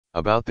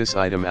About this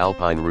item: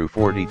 Alpine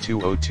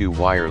RUE-4202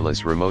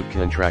 wireless remote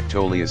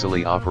contractily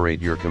easily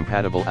operate your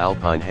compatible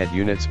Alpine head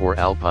units or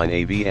Alpine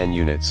AVN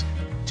units,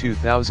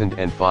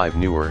 2005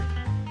 newer,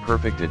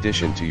 perfect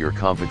addition to your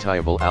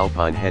compatible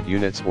Alpine head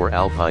units or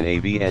Alpine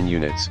AVN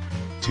units,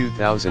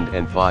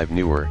 2005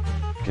 newer,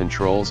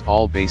 controls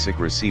all basic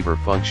receiver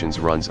functions.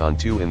 Runs on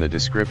 2 in the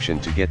description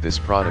to get this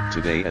product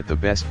today at the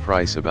best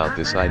price. About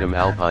this item: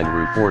 Alpine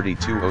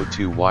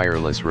RUE-4202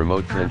 wireless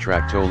remote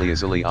contractily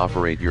easily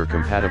operate your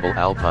compatible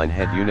Alpine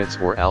head units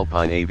or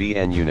Alpine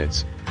AVN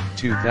units,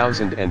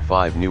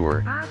 2005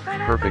 newer,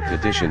 perfect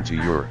addition to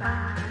your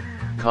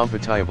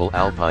compatible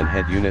Alpine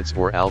head units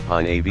or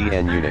Alpine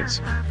AVN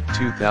units,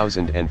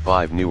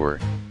 2005 newer,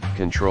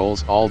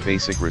 controls all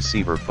basic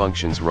receiver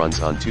functions. Runs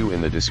on 2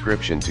 in the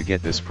description to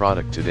get this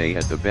product today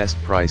at the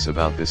best price.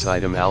 About this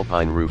item: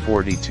 Alpine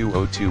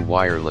RUE-4202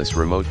 wireless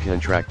remote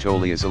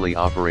contractily easily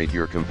operate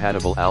your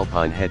compatible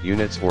Alpine head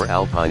units or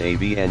Alpine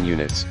AVN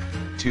units,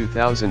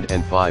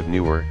 2005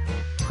 newer,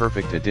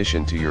 perfect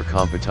addition to your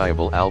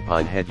compatible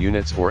Alpine head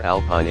units or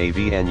Alpine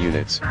AVN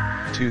units,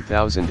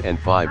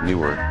 2005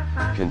 newer,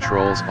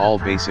 controls all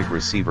basic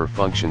receiver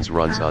functions.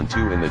 Runs on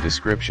 2 in the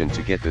description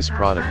to get this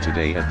product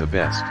today at the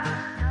best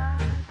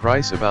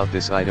price. About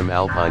this item: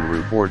 Alpine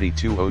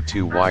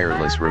RUE-4202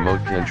 wireless remote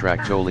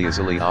contractily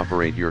easily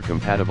operate your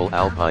compatible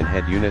Alpine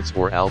head units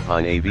or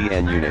Alpine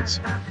AVN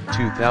units,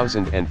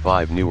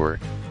 2005 newer,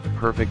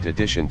 perfect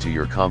addition to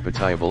your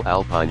compatible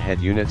Alpine head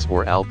units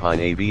or Alpine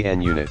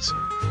AVN units,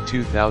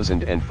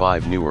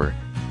 2005 newer,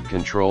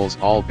 controls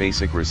all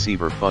basic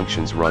receiver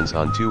functions. Runs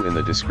on 2 in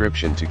the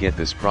description to get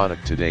this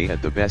product today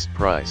at the best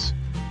price.